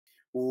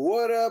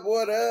What up?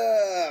 What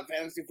up?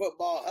 Fantasy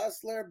football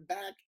hustler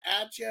back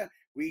at you.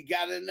 We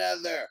got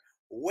another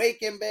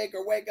Wake and Bake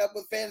or Wake Up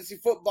with Fantasy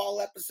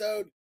Football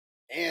episode.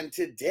 And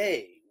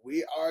today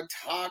we are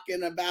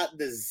talking about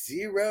the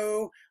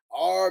zero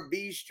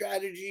RB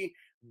strategy.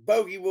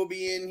 Bogey will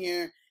be in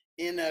here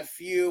in a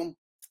few.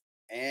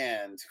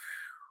 And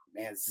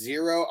man,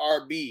 zero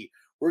RB.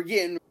 We're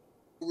getting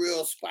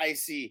real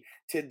spicy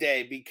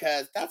today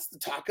because that's the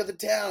talk of the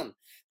town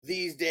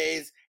these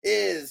days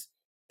is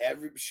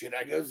should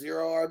I go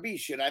zero RB?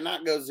 Should I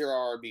not go zero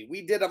RB?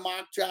 We did a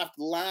mock draft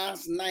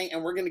last night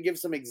and we're going to give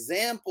some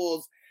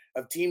examples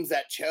of teams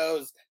that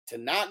chose to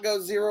not go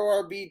zero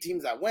RB,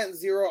 teams that went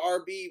zero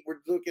RB. We're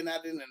looking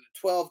at it in a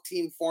 12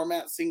 team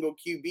format, single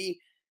QB.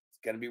 It's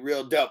going to be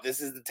real dope. This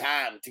is the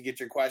time to get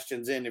your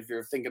questions in if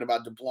you're thinking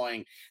about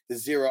deploying the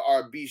zero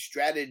RB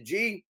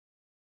strategy.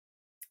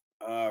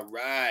 All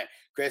right,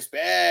 Crispy.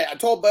 I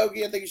told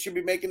Bogey I think he should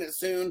be making it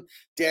soon.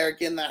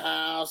 Derek in the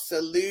house.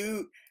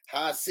 Salute.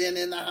 Hassan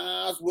in the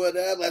house. What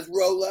up? Let's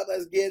roll up.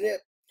 Let's get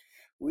it.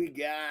 We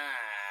got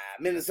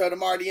Minnesota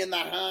Marty in the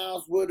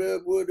house. What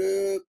up? What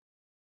up?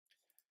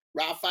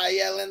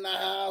 Raphael in the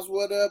house.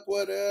 What up?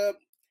 What up?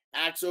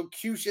 Axel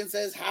Cushion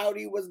says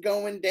howdy. What's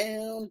going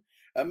down?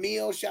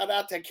 Emil, shout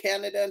out to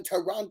Canada and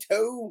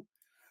Toronto.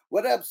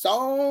 What up,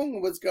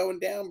 Song? What's going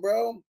down,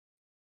 bro?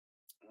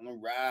 All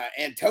right.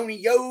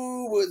 Antonio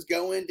was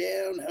going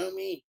down,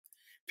 homie.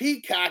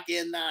 Peacock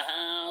in the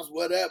house.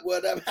 What up?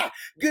 What up?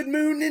 Good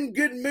morning.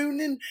 Good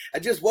morning. I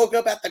just woke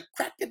up at the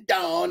crack of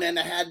dawn and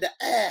I had to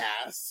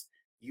ask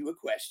you a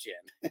question.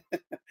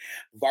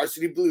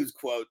 Varsity Blues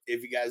quote,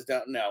 if you guys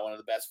don't know, one of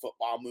the best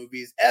football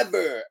movies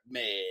ever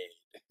made.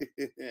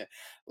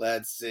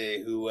 Let's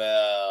see who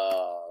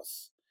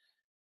else.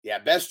 Yeah,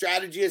 best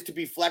strategy is to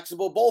be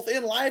flexible both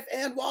in life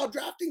and while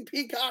drafting.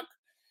 Peacock.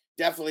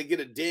 Definitely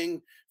get a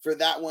ding for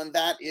that one.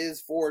 That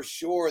is for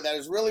sure. That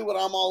is really what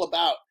I'm all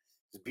about.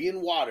 Is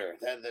being water.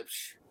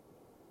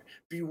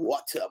 Be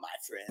water, my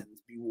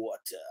friends. Be water.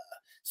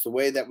 It's the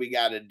way that we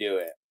got to do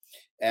it.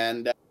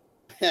 And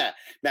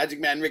Magic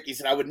Man Ricky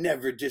said, I would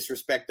never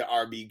disrespect the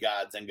RB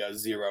gods and go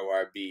zero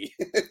RB.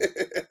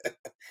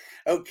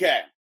 Okay.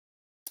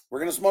 We're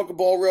going to smoke a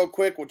bowl real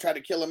quick. We'll try to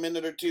kill a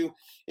minute or two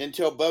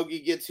until Bogey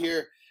gets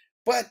here.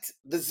 But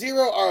the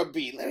zero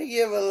RB, let me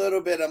give a little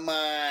bit of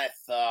my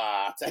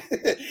thoughts.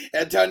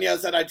 Antonio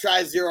said, I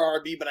tried zero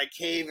RB, but I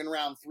cave in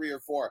round 3 or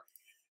 4.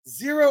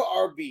 Zero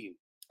RB,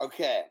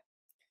 okay.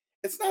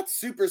 It's not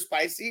super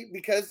spicy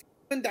because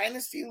in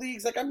dynasty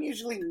leagues, like I'm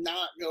usually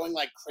not going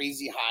like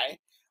crazy high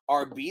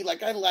RB.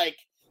 Like I like,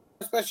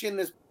 especially in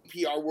this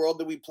PR world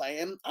that we play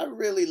in, I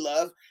really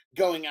love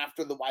going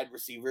after the wide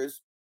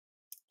receivers.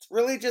 It's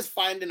really just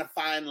finding a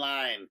fine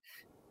line.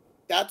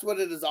 That's what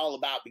it is all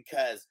about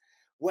because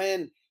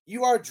when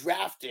you are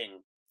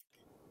drafting,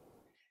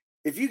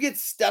 if you get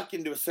stuck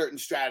into a certain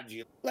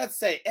strategy, let's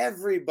say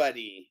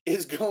everybody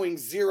is going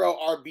zero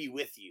RB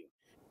with you,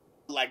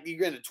 like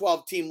you're in a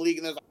 12 team league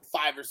and there's like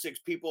 5 or 6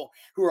 people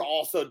who are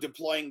also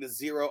deploying the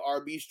zero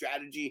RB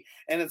strategy.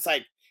 And it's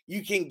like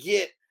you can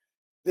get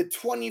the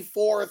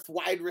 24th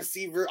wide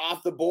receiver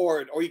off the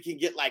board, or you can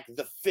get like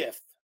the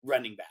 5th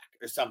running back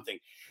or something.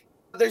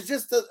 There's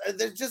just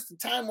a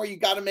time where you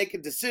got to make a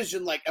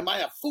decision like, am I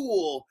a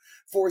fool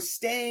for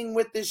staying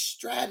with this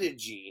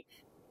strategy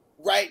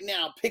right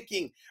now,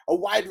 picking a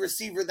wide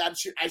receiver that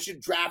I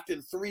should draft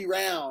in 3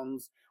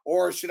 rounds,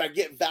 or should I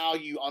get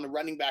value on a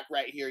running back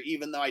right here,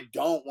 even though I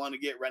don't want to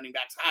get running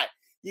backs high?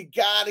 You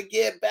got to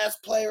get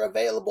best player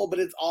available, but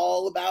it's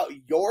all about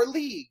your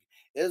league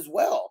as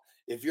well.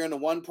 If you're in a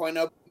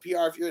 1.0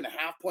 PR, if you're in a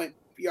half point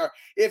PR,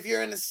 if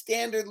you're in a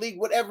standard league,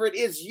 whatever it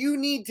is, you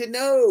need to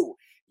know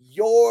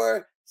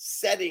your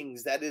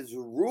settings. That is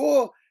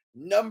rule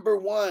number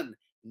 1.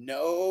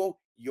 Know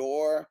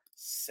your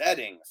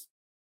settings.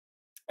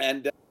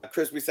 And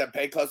Crispy said,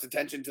 pay close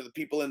attention to the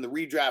people in the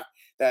redraft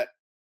that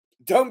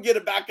don't get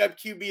a backup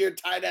QB or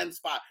tight end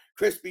spot.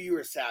 Crispy, you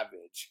are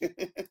savage.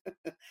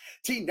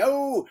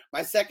 Tino,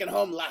 my second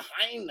home,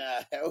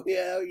 Lahaina. Hell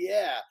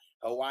yeah.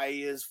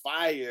 Hawaii is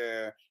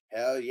fire.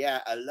 Hell yeah.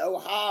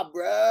 Aloha,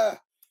 bruh.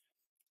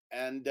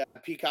 And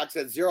Peacock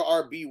said, zero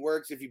RB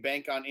works if you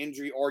bank on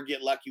injury or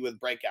get lucky with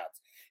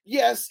breakouts.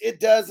 Yes, it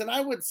does. And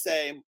I would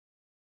say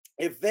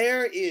if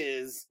there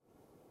is,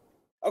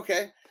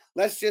 okay,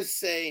 let's just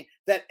say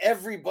that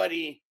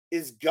everybody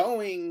is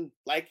going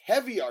like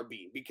heavy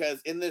RB,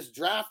 because in this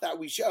draft that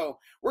we show,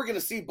 we're going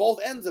to see both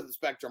ends of the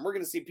spectrum. We're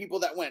going to see people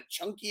that went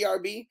chunky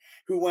RB,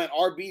 who went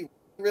RB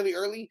really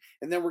early,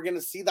 and then we're going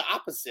to see the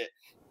opposite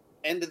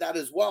end of that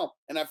as well.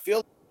 And I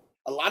feel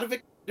a lot of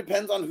it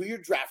depends on who you're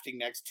drafting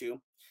next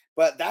to,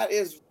 but that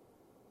is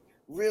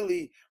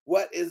really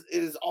what it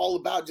is all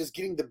about, just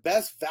getting the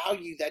best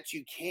value that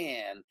you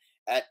can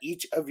at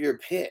each of your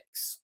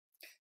picks.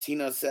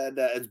 Tino said,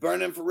 it's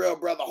burning for real,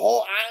 bro. The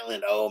whole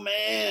island. Oh,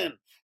 man.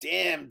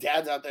 Damn,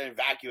 Dad's out there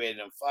evacuated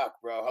him. Fuck,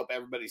 bro. Hope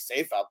everybody's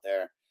safe out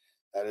there.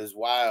 That is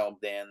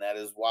wild, Dan. That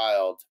is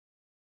wild.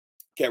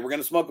 Okay, we're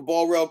going to smoke a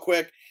bowl real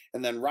quick.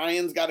 And then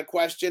Ryan's got a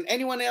question.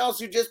 Anyone else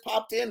who just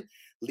popped in,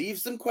 leave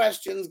some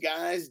questions,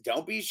 guys.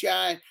 Don't be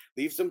shy.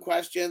 Leave some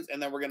questions,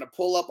 and then we're gonna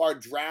pull up our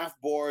draft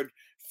board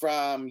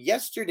from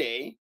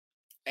yesterday,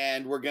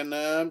 and we're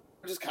gonna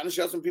just kind of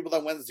show some people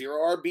that went zero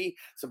RB,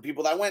 some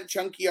people that went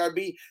chunky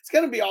RB. It's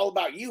gonna be all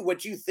about you,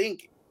 what you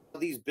think of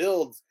these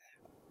builds,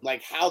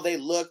 like how they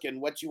look and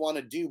what you want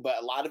to do.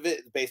 But a lot of it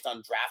is based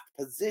on draft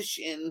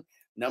position.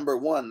 Number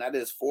one, that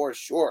is for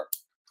sure.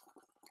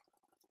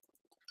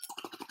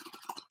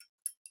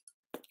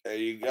 There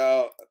you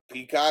go.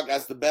 Peacock,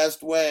 that's the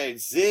best way.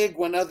 Zig,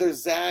 one other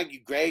zag.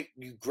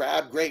 You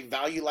grab great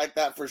value like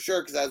that for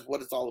sure, because that's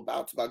what it's all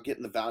about. It's about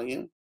getting the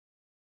value.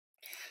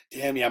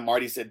 Damn, yeah,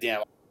 Marty said,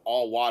 damn,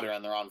 all water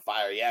and they're on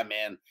fire. Yeah,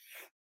 man.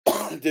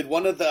 Did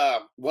one of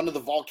the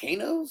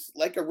volcanoes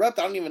like erupt?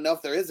 I don't even know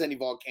if there is any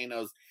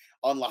volcanoes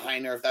on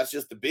Lahaina, or if that's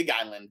just the big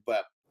island,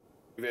 but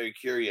very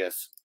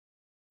curious.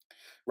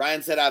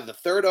 Ryan said, out of the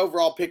third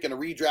overall pick in a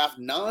redraft,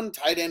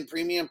 non-tight end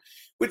premium,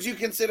 would you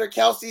consider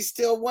Kelce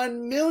still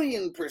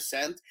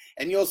 1,000,000%?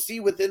 And you'll see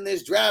within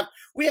this draft,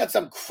 we had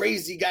some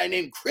crazy guy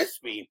named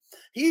Crispy.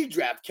 He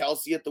drafted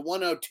Kelce at the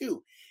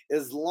 102.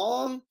 As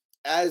long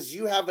as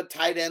you have a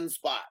tight end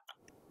spot,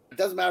 it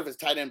doesn't matter if it's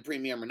tight end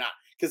premium or not,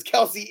 because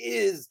Kelce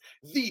is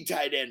the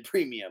tight end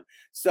premium.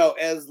 So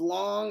as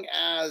long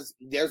as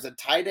there's a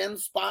tight end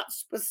spot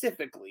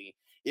specifically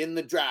in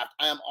the draft,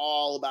 I am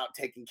all about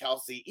taking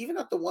Kelce, even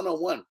at the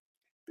 101.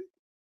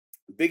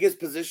 Biggest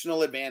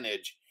positional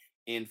advantage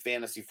in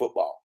fantasy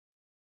football.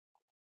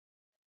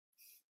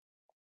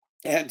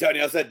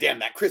 Antonio said, damn,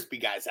 that Crispy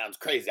guy sounds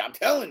crazy. I'm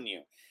telling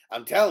you,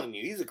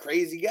 he's a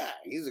crazy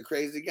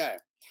guy.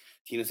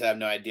 Tina said, I have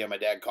no idea. My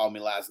dad called me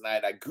last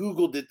night. I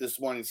Googled it this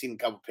morning, seen a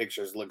couple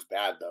pictures. Looks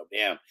bad, though.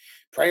 Damn.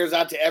 Prayers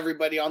out to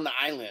everybody on the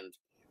island.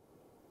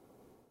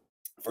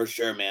 For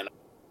sure, man.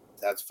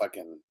 That's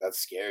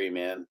scary,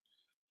 man.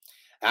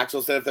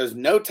 Axel said, if there's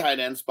no tight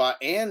end spot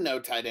and no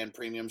tight end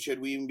premium, should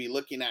we even be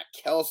looking at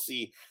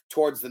Kelce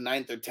towards the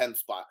 9th or 10th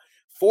spot?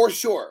 For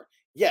sure.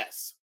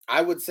 Yes,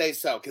 I would say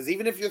so. Because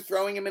even if you're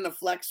throwing him in a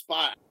flex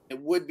spot, it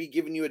would be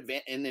giving you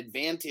an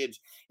advantage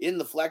in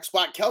the flex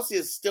spot. Kelce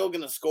is still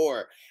going to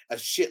score a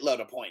shitload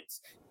of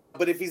points.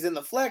 But if he's in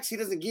the flex, he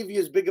doesn't give you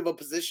as big of a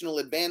positional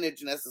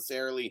advantage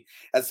necessarily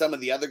as some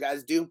of the other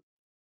guys do.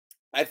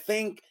 I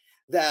think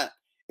that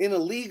in a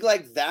league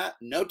like that,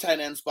 no tight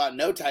end spot,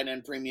 no tight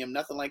end premium,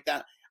 nothing like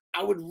that,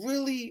 I would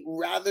really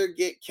rather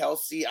get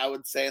Kelce, I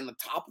would say, in the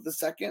top of the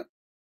second.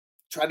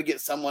 Try to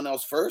get someone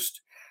else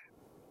first.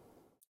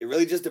 It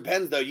really just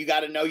depends, though. You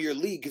got to know your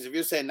league, because if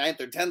you're saying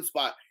 9th or 10th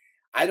spot,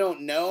 I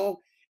don't know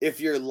if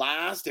you're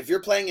last. If you're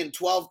playing in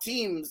 12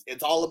 teams,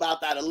 it's all about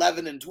that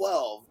 11 and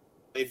 12.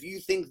 If you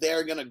think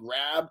they're going to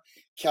grab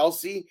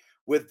Kelce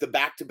with the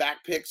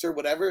back-to-back picks or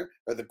whatever,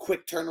 or the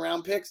quick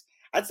turnaround picks,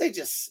 I'd say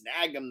just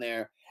snag them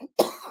there.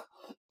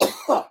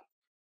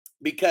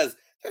 Because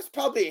there's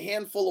probably a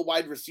handful of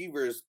wide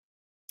receivers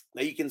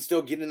that you can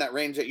still get in that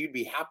range that you'd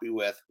be happy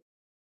with.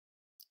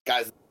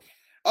 Guys,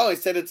 oh, he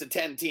said it's a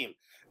 10 team.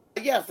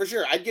 Yeah, for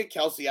sure. I'd get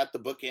Kelce at the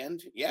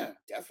bookend. Yeah,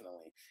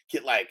 definitely.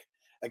 Get like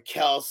a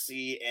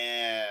Kelce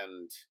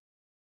and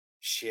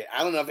shit.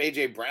 I don't know if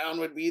AJ Brown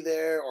would be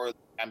there, or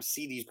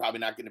CD's probably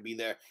not going to be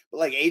there. But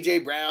like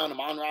AJ Brown,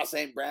 Amon-Ra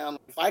St. Brown,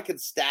 if I could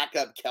stack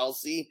up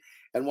Kelce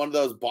and one of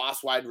those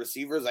boss wide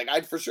receivers, like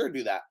I'd for sure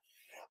do that.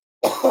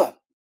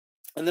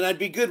 And then I'd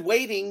be good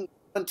waiting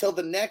until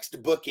the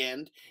next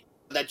bookend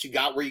that you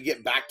got, where you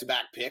get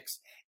back-to-back picks,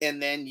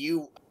 and then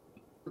you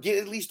get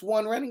at least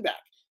one running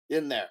back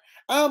in there.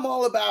 I'm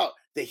all about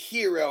the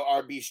hero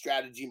RB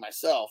strategy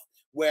myself,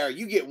 where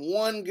you get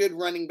one good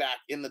running back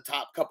in the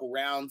top couple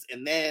rounds,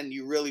 and then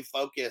you really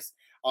focus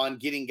on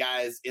getting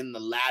guys in the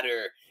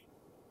latter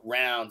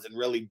rounds and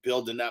really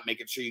building up,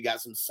 making sure you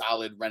got some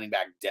solid running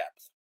back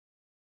depth.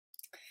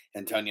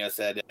 Antonio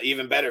said,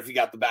 even better if you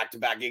got the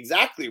back-to-back.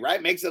 Exactly,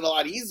 right? Makes it a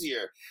lot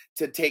easier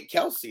to take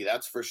Kelce,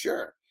 that's for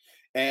sure.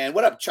 And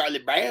what up, Charlie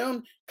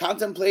Brown?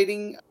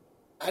 Contemplating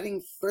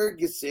adding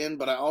Ferguson,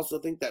 but I also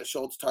think that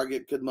Schultz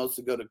target could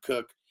mostly go to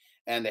Cook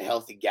and a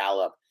healthy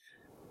Gallup.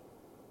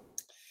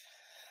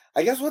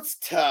 I guess what's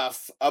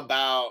tough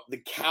about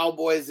the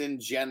Cowboys in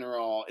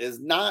general is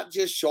not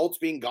just Schultz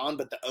being gone,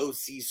 but the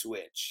OC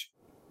switch.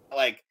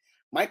 Like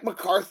Mike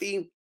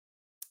McCarthy,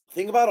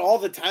 think about all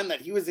the time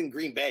that he was in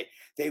Green Bay.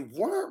 They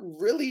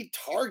weren't really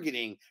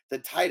targeting the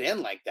tight end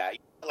like that.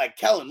 Like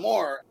Kellen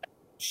Moore,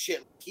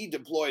 shit, he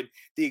deployed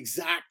the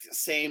exact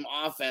same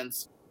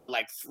offense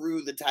like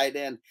through the tight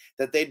end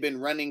that they'd been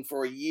running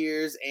for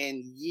years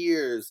and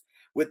years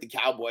with the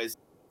Cowboys.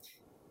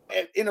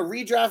 In a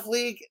redraft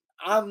league,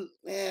 I'm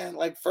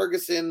like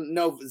Ferguson,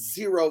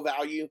 zero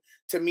value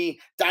to me.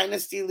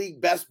 Dynasty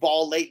league, best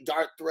ball, late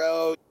dart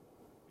throw.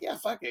 Yeah,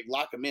 fuck it,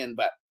 lock him in.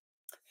 But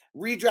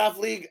redraft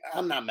league,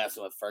 I'm not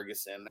messing with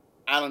Ferguson.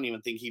 I don't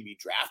even think he'd be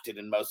drafted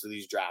in most of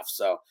these drafts.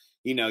 So,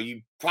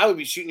 you'd probably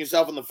be shooting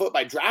yourself in the foot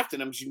by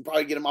drafting him. You can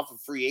probably get him off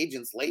of free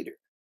agents later.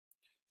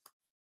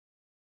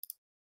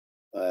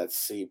 Let's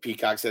see.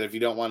 Peacock said, if you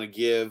don't want to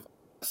give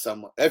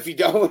someone. If you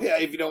don't,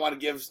 if you don't want to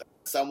give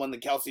someone the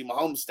Kelsey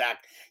Mahomes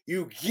stack,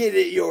 you get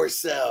it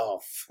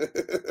yourself.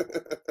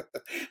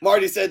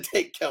 Marty said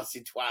take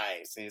Kelsey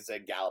twice, and he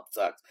said Gallup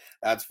sucks.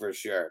 That's for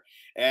sure.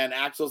 And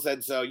Axel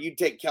said so. You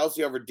take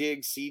Kelsey over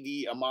Diggs,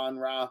 CD, Amon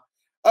Ra.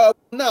 Oh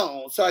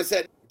no. So I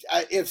said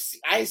if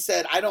I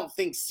said I don't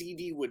think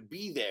CD would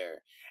be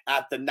there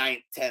at the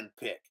 9th, 10th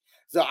pick.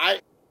 So I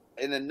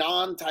in a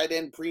non-tight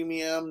end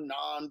premium,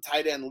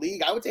 non-tight end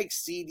league, I would take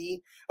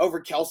CD over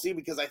Kelsey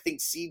because I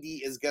think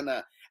CD is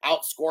gonna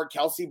outscore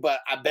Kelsey. But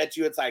I bet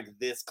you it's like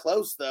this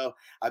close, though.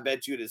 I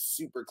bet you it is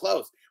super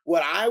close.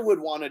 What I would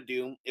want to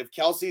do if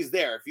Kelsey's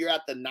there, if you're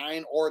at the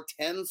 9 or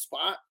 10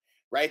 spot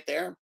right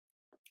there,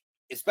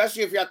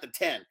 especially if you're at the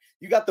 10,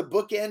 you got the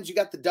bookends, you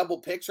got the double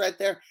picks right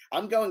there.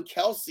 I'm going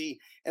Kelsey,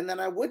 and then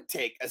I would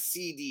take a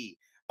CD,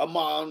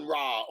 Amon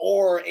Ra,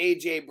 or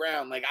AJ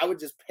Brown. Like I would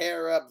just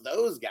pair up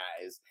those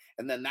guys,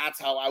 and then that's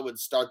how I would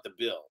start the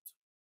build.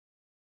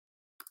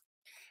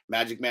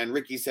 Magic Man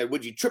Ricky said,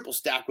 would you triple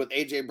stack with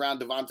AJ Brown,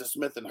 Devonta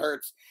Smith, and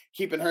Hurts,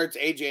 keeping Hurts,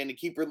 AJ in the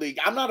keeper league?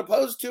 I'm not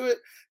opposed to it.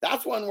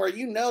 That's one where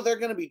you know they're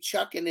going to be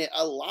chucking it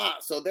a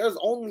lot. So there's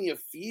only a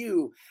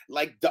few,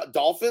 like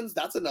Dolphins.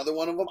 That's another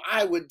one of them.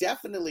 I would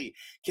definitely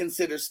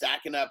consider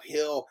stacking up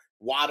Hill,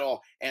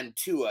 Waddle, and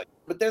Tua.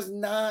 But there's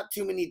not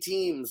too many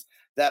teams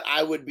that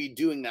I would be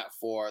doing that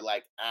for,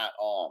 like, at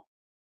all.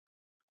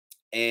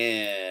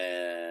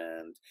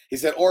 And he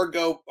said, or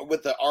go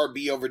with the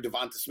RB over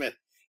Devonta Smith.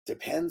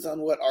 Depends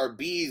on what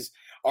RBs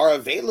are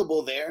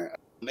available there.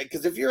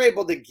 Because if you're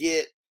able to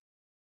get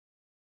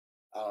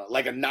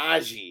like a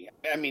Najee,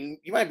 I mean,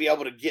 you might be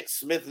able to get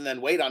Smith and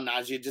then wait on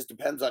Najee. It just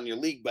depends on your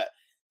league. But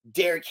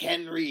Derrick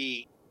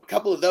Henry, a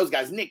couple of those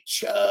guys, Nick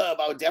Chubb,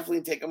 I would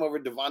definitely take him over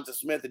Devonta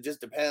Smith. It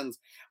just depends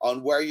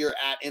on where you're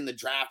at in the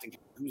draft and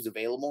who's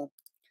available.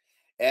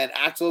 And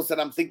Axel said,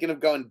 I'm thinking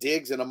of going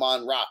Diggs and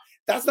Amon Ra.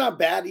 That's not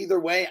bad either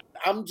way.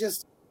 I'm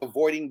just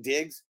avoiding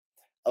Diggs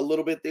a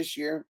little bit this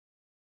year.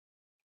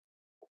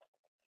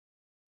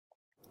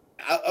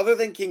 Other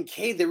than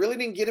Kincaid, they really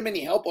didn't get him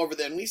any help over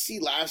there. And we see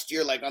last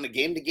year, like on a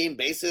game-to-game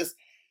basis,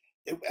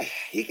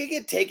 he could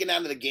get taken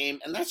out of the game,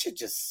 and that shit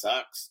just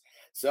sucks.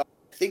 So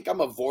I think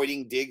I'm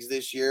avoiding Diggs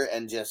this year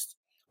and just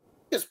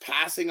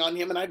passing on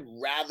him. And I'd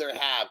rather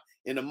have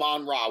in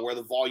Amon Ra where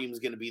the volume is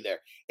going to be there.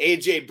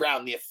 AJ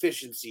Brown, the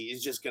efficiency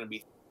is just going to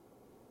be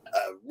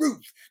roof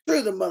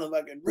through the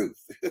motherfucking roof.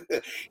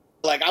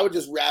 Like I would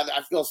just rather,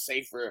 I feel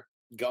safer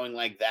going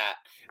like that,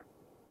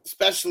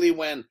 especially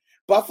when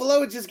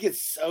Buffalo just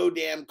gets so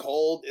damn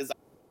cold. Is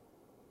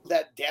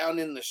that down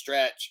in the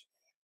stretch?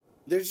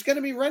 They're just going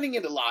to be running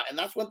it a lot, and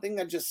that's one thing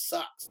that just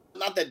sucks.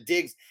 Not that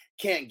Diggs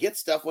can't get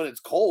stuff when it's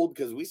cold,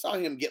 because we saw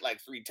him get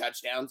like 3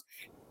 touchdowns,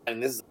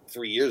 and this is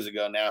 3 years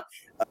ago now.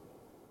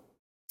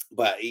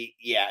 But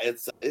yeah,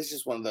 it's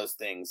just one of those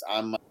things.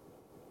 I'm a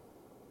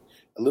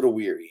little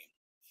weary.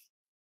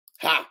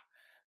 Ha!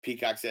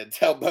 Peacock said,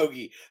 tell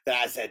Bogey that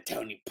I said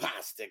Tony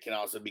Pasta can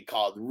also be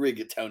called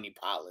Rigatoni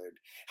Pollard.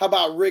 How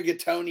about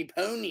Rigatoni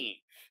Pony?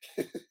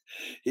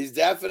 He's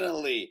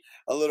definitely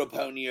a little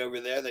pony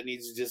over there that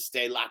needs to just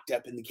stay locked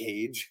up in the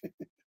cage.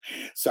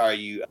 Sorry,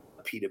 you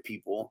PETA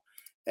people.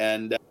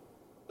 And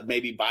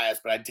maybe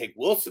biased, but I'd take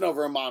Wilson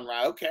over Amon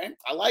Ra. Okay,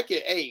 I like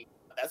it. Hey,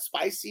 that's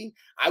spicy.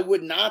 I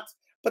would not.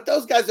 But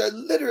those guys are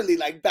literally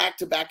like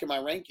back-to-back in my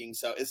ranking,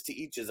 so it's to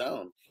each his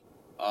own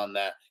on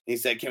that. He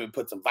said, can we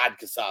put some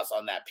vodka sauce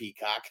on that,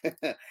 Peacock?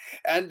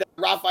 And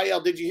Raphael,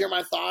 did you hear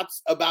my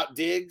thoughts about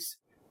Diggs?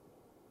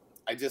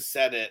 I just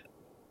said it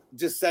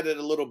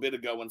a little bit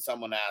ago when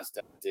someone asked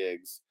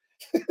Diggs.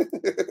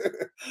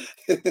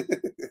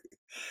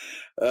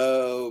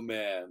 Oh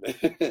man.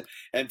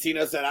 And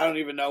Tino said, I don't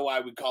even know why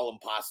we call him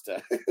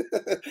pasta.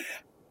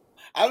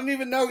 I don't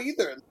even know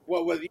either.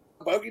 Well,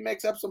 Bogey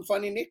makes up some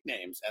funny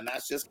nicknames, and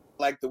that's just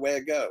like the way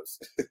it goes.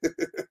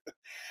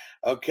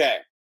 Okay.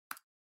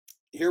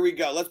 Here we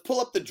go. Let's pull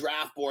up the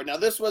draft board. Now,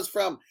 this was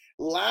from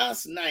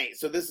last night,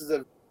 so this is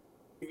a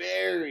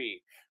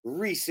very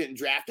recent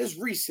draft, as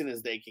recent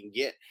as they can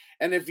get.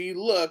 And if you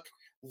look,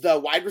 the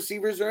wide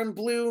receivers are in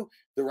blue,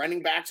 the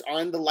running backs are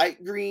in the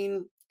light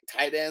green,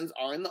 tight ends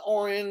are in the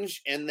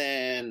orange, and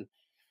then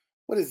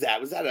what is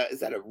that? Is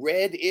that a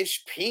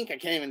red-ish pink? I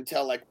can't even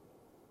tell like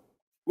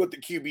what the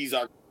QBs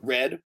are.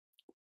 Red.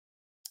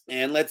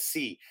 And let's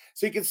see.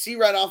 So you can see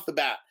right off the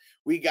bat,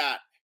 we got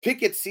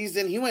Pickett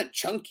season. He went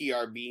chunky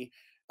RB.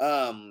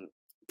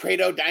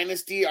 Prado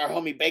Dynasty, our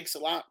homie Bakes a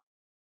lot.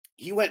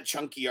 He went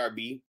chunky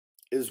RB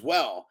as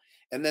well.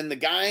 And then the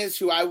guys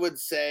who I would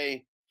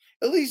say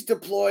at least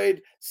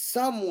deployed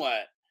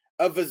somewhat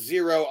of a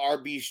 0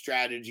 RB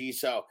strategy.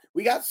 So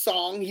we got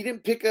Song. He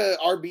didn't pick a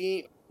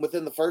RB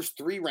within the first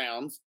 3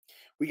 rounds.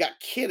 We got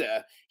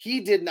Kidda. He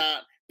did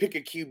not pick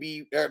a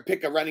QB or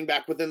pick a running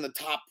back within the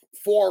top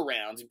 4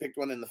 rounds. He picked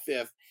one in the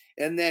 5th.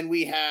 And then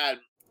we had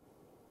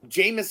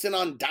Jameson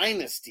on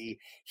Dynasty.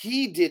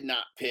 He did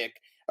not pick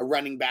a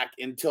running back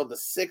until the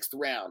 6th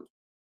round.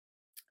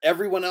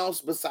 Everyone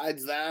else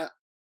besides that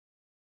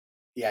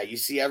Yeah, you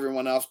see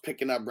everyone else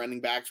picking up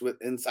running backs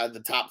with inside the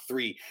top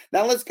three.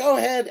 Now let's go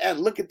ahead and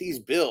look at these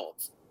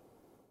builds.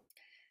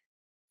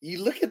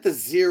 You look at the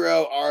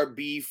zero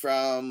RB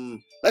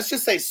from, let's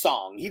just say,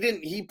 Song.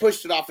 He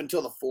pushed it off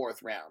until the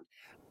fourth round.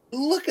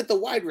 Look at the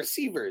wide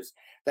receivers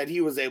that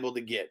he was able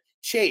to get: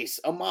 Chase,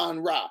 Amon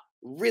Ra,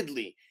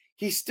 Ridley.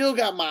 He still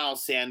got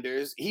Miles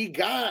Sanders. He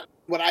got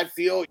what I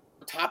feel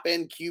top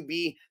end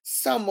QB,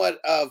 somewhat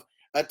of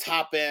a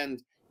top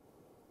end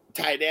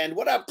tight end.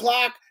 What up,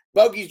 Clock?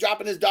 Bogey's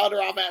dropping his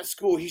daughter off at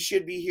school. He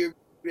should be here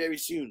very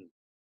soon.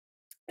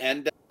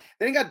 And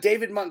then you got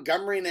David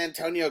Montgomery and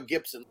Antonio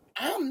Gibson.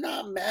 I'm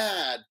not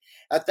mad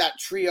at that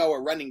trio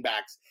of running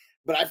backs,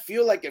 but I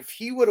feel like if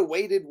he would have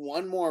waited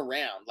one more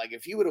round, like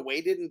if he would have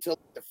waited until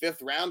the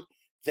fifth round,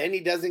 then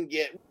he doesn't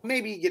get,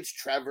 maybe he gets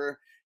Trevor.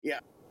 Yeah,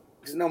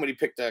 because nobody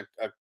picked a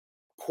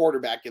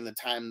quarterback in the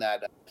time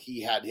that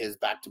he had his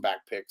back to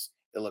back picks,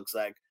 it looks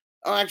like.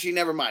 Oh, actually,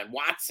 never mind.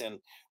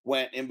 Watson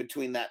went in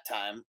between that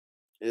time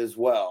as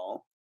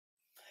well.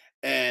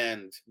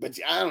 But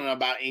I don't know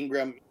about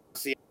Ingram.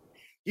 See,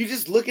 you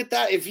just look at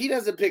that. If he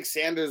doesn't pick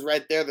Sanders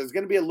right there, there's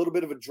going to be a little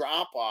bit of a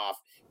drop off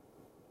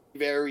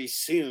very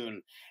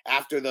soon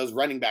after those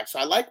running backs. So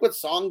I like what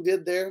Song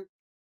did there.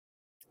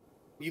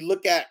 You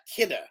look at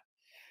Kidda.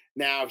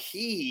 Now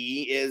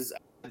he is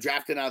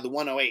drafted out of the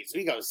 108. So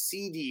he goes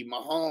CD,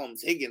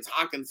 Mahomes, Higgins,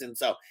 Hawkinson.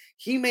 So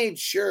he made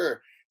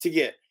sure to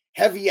get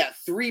heavy at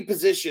three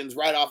positions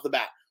right off the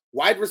bat.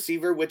 Wide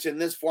receiver, which in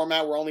this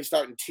format, we're only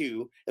starting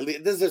two.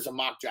 This is a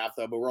mock draft,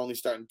 though, but we're only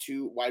starting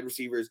two wide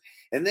receivers.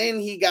 And then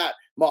he got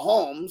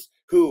Mahomes,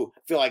 who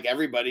I feel like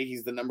everybody,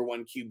 he's the number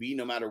one QB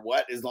no matter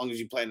what, as long as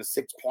you play in a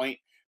 6-point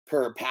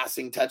per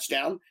passing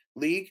touchdown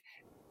league,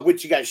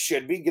 which you guys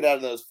should be. Get out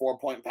of those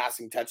 4-point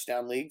passing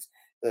touchdown leagues.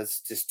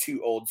 That's just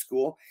too old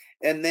school.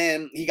 And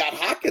then he got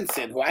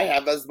Hawkinson, who I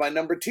have as my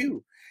number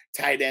 2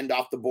 tight end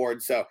off the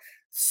board. So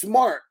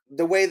smart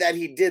the way that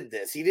he did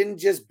this. He didn't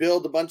just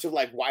build a bunch of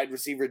like wide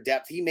receiver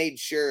depth. He made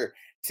sure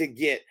to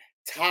get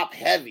top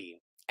heavy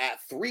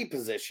at 3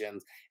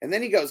 positions. And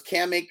then he goes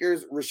Cam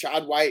Akers,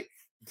 Rachaad White,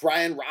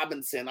 Brian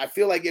Robinson. I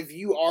feel like if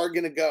you are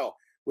going to go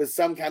with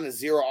some kind of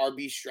zero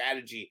RB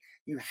strategy,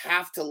 you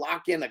have to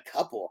lock in a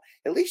couple,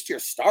 at least your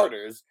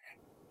starters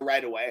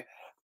right away.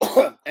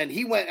 And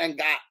he went and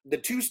got the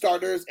 2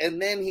 starters,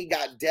 and then he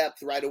got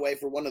depth right away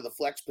for one of the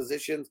flex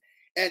positions.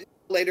 And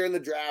later in the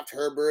draft,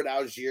 Herbert,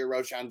 Algier,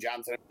 Roschon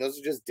Johnson, those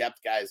are just depth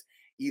guys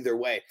either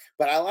way.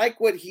 But I like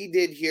what he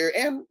did here,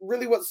 and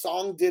really what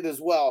Song did as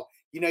well.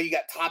 You know, you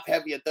got top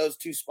heavy at those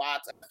 2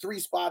 spots, 3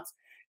 spots.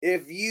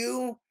 If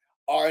you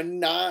are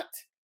not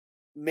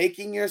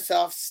making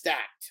yourself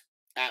stacked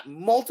at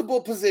multiple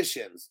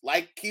positions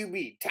like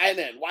QB, tight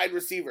end, wide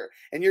receiver,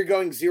 and you're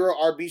going zero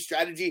RB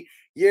strategy,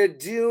 you're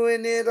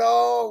doing it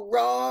all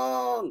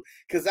wrong.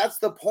 Because that's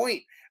the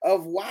point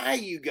of why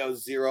you go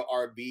zero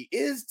RB,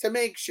 is to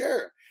make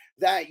sure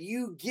that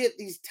you get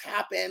these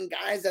top end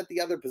guys at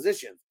the other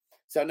positions.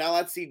 So now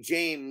let's see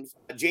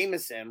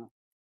Jameson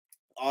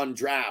on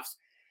drafts.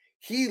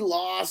 He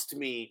lost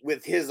me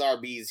with his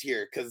RBs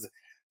here because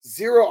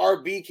zero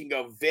RB can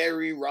go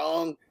very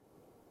wrong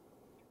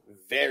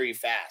very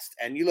fast.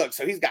 And you look,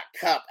 so he's got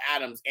Kupp,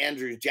 Adams,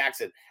 Andrews,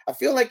 Jackson. I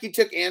feel like he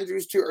took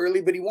Andrews too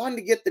early, but he wanted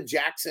to get the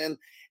Jackson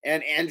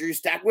and Andrews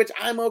stack, which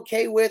I'm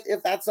okay with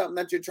if that's something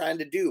that you're trying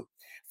to do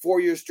for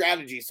your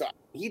strategy. So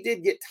he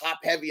did get top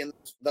heavy in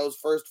those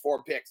first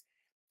 4 picks.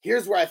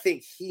 Here's where I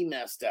think he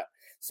messed up.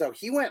 So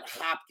he went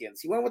Hopkins.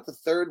 He went with the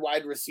 3rd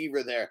wide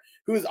receiver there,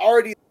 who's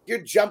already,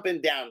 you're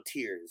jumping down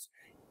tiers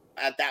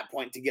at that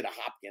point to get a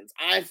Hopkins.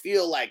 I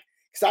feel like,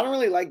 because I don't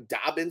really like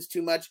Dobbins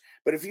too much,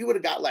 but if you would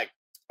have got like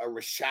a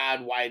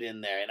Rachaad White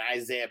in there and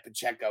Isaiah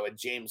Pacheco and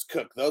James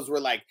Cook, those were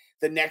like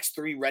the next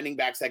 3 running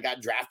backs that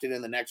got drafted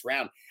in the next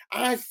round.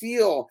 I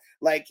feel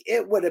like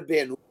it would have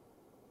been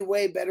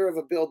way better of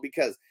a build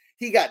because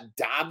he got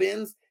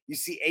Dobbins. You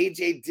see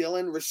AJ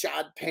Dillon,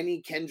 Rashad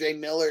Penny, Kendre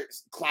Miller,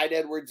 Clyde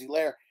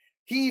Edwards-Helaire.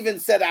 He even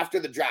said after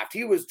the draft,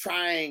 he was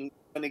trying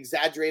an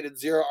exaggerated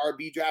zero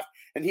RB draft,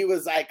 and he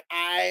was like,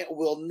 I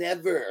will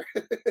never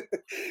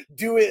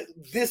do it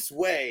this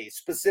way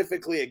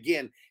specifically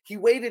again. He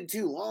waited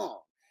too long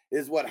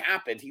is what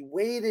happened. He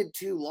waited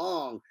too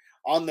long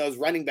on those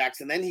running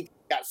backs, and then he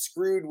got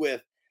screwed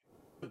with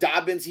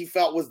Dobbins. He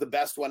felt was the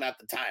best one at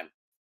the time.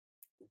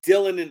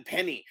 Dillon and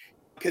Penny,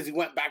 because he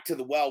went back to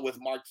the well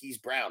with Marquise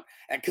Brown,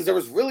 and because there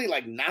was really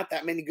like not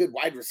that many good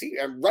wide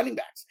receiver running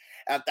backs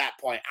at that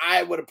point.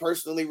 I would have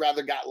personally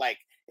rather got like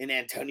an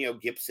Antonio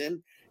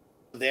Gibson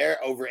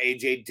there over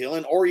AJ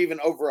Dillon, or even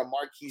over a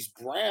Marquise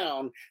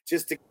Brown,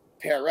 just to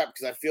pair up,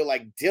 because I feel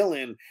like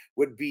Dillon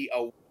would be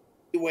a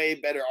way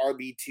better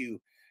RB2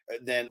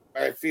 than,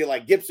 or I feel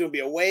like Gibson would be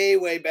a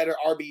way better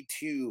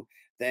RB2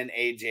 than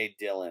AJ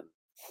Dillon.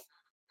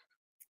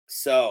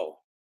 So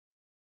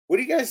what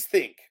do you guys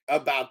think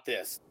about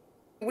this?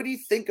 What do you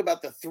think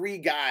about the 3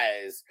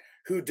 guys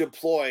who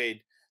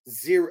deployed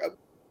zero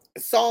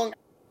Song?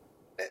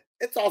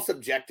 it's all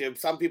subjective.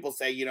 Some people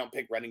say you don't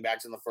pick running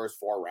backs in the first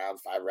 4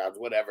 rounds, 5 rounds,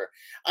 whatever.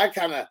 I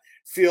kind of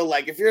feel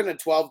like if you're in a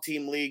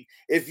 12-team league,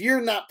 if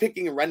you're not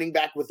picking a running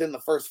back within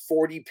the first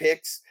 40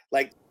 picks,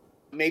 like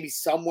maybe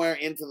somewhere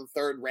into the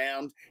 3rd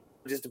round,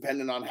 just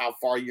depending on how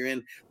far you're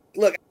in.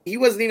 Look, he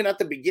wasn't even at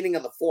the beginning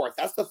of the 4th.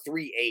 That's the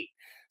 3-8.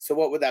 So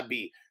what would that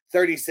be?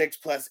 36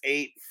 plus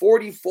 8,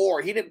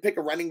 44. He didn't pick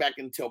a running back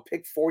until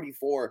pick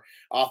 44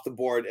 off the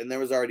board. And there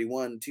was already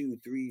 1, 2,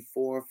 3,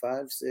 4,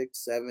 5,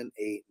 6, 7,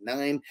 8,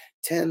 9,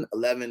 10,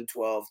 11,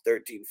 12,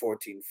 13,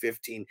 14,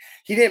 15.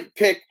 He didn't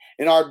pick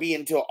an RB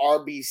until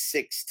RB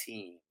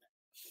 16.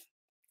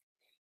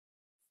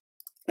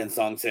 And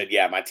Song said,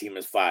 yeah, my team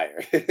is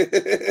fire.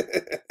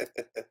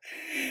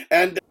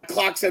 And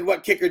Clock said,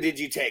 what kicker did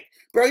you take?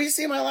 Bro, you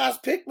see my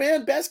last pick,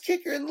 man? Best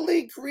kicker in the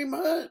league, Kareem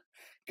Hunt.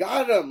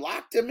 Got him,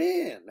 locked him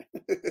in.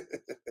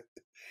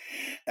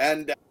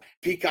 And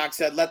Peacock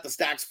said, let the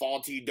stacks fall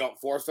till you don't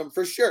force them,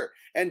 for sure.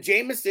 And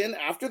Jameson,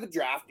 after the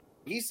draft,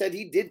 he said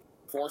he did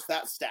force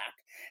that stack.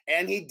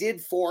 And he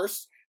did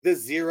force the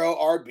 0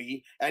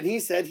 RB. And he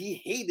said he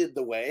hated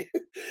the way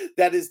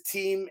that his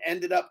team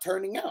ended up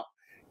turning out.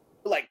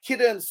 Like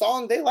Kidda and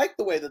Song, they like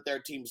the way that their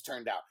teams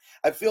turned out.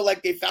 I feel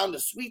like they found a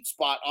sweet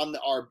spot on the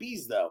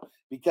RBs, though,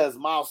 because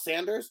Miles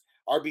Sanders,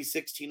 RB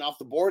 16 off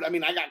the board. I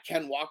mean, I got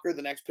Ken Walker,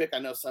 the next pick. I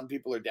know some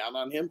people are down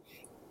on him.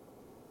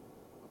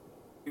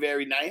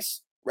 Very nice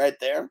right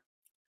there.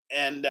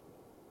 And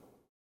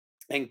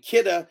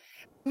Kidda,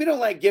 we don't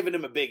like giving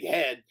him a big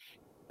head.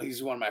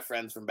 He's one of my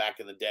friends from back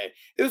in the day.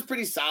 It was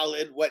pretty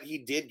solid what he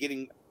did,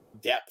 getting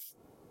depth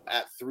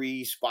at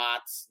 3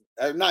 spots.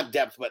 Or not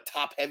depth, but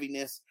top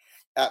heaviness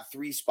at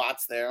 3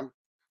 spots there.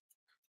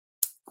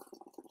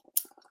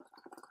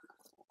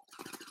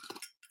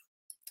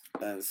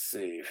 Let's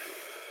see.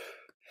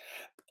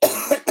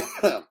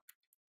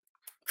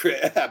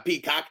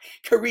 Peacock,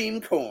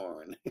 Kareem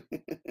Corn.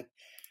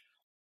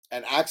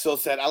 And Axel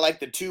said, I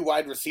like the 2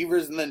 wide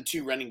receivers and then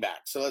 2 running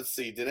backs. So let's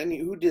see.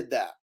 Who did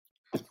that?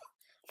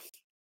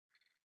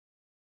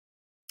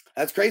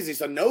 That's crazy.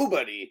 So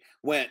nobody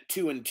went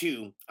 2 and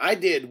 2. I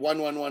did 1,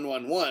 1, 1,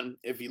 1, 1.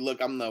 If you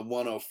look, I'm the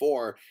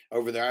 104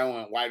 over there. I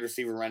went wide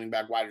receiver, running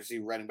back, wide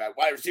receiver, running back,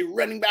 wide receiver,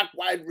 running back,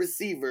 wide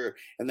receiver.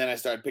 And then I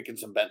started picking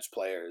some bench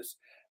players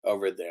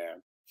over there.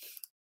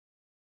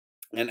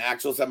 And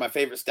Axel said my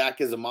favorite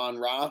stack is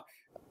Amon-Ra,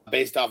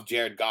 based off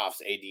Jared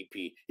Goff's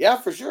ADP. Yeah,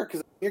 for sure,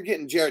 because you're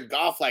getting Jared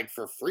Goff like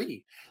for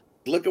free.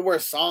 Look at where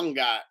Song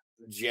got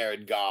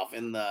Jared Goff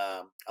in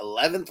the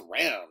 11th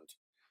round.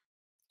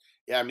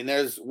 Yeah, I mean,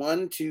 there's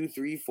 1, 2,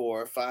 3,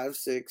 4, 5,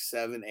 6,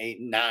 7, 8,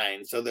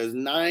 9. So there's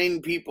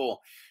 9 people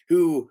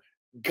who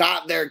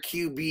got their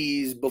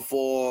QBs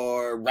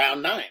before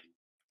round 9.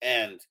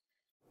 And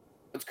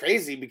it's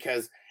crazy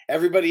because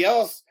everybody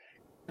else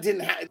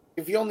didn't have,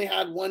 if you only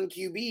had 1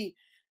 QB,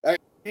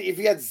 if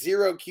you had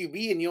 0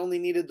 QB and you only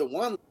needed the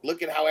 1,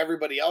 look at how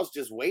everybody else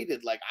just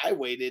waited. Like I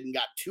waited and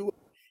got 2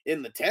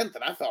 in the 10th,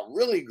 and I felt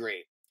really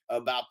great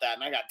about that.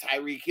 And I got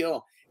Tyreek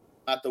Hill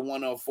at the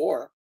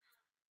 104.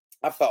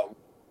 I felt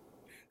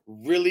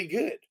really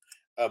good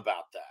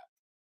about that.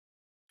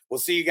 We'll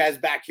see you guys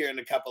back here in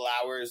a couple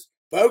hours.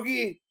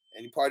 Bogey,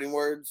 any parting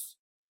words?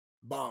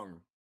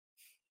 Bong.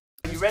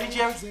 You ready,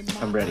 Jerry?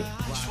 I'm ready.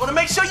 Just want to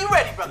make sure you're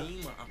ready, brother.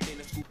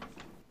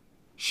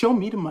 Show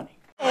me the money.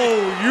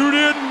 Oh, you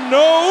didn't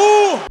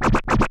know?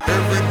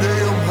 Every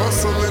day I'm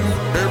hustling.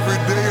 Every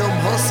day I'm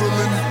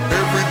hustling.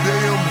 Every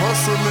day I'm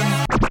hustling.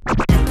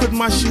 Put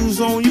my shoes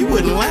on, you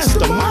wouldn't last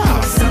a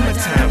mile.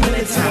 Summertime,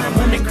 wintertime, I'm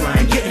on the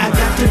grind. Yeah, I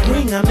got the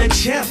ring, I'm the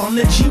champ, I'm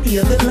the genie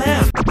of the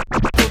lamp.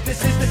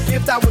 This is the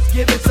gift I was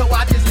given, so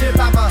I just live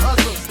by my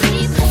hustle.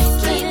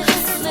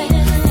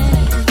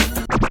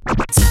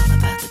 It's all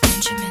about the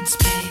Benjamins,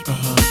 baby. Yeah.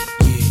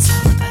 It's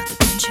all about the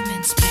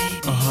Benjamins,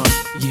 baby.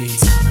 Yeah.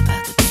 It's all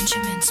about the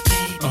Benjamins,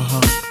 baby.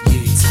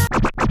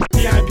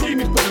 Yeah. VIP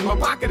me put in my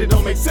pocket, it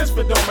don't make sense,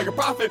 but don't make a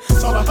profit.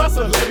 It's all a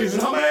hustle, ladies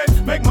and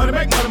homies. Make money,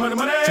 money, money,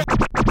 money.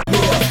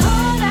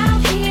 Hold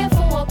out here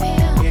for a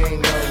pill.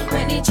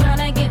 Really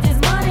tryna get this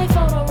money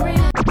for the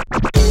real.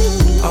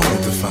 I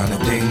want to find the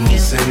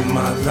things in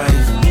my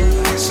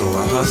life, so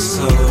I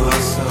hustle.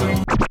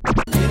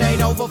 It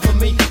ain't over for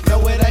me.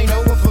 No, it ain't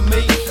over for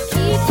me.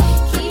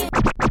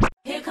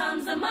 Here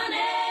comes the money.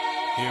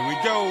 Here we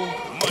go.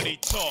 Money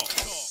talk.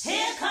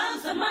 Here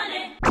comes the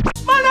money.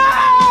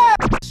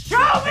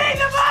 Show me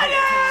the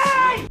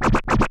money!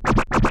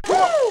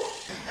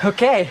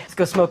 Okay, let's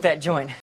go smoke that joint.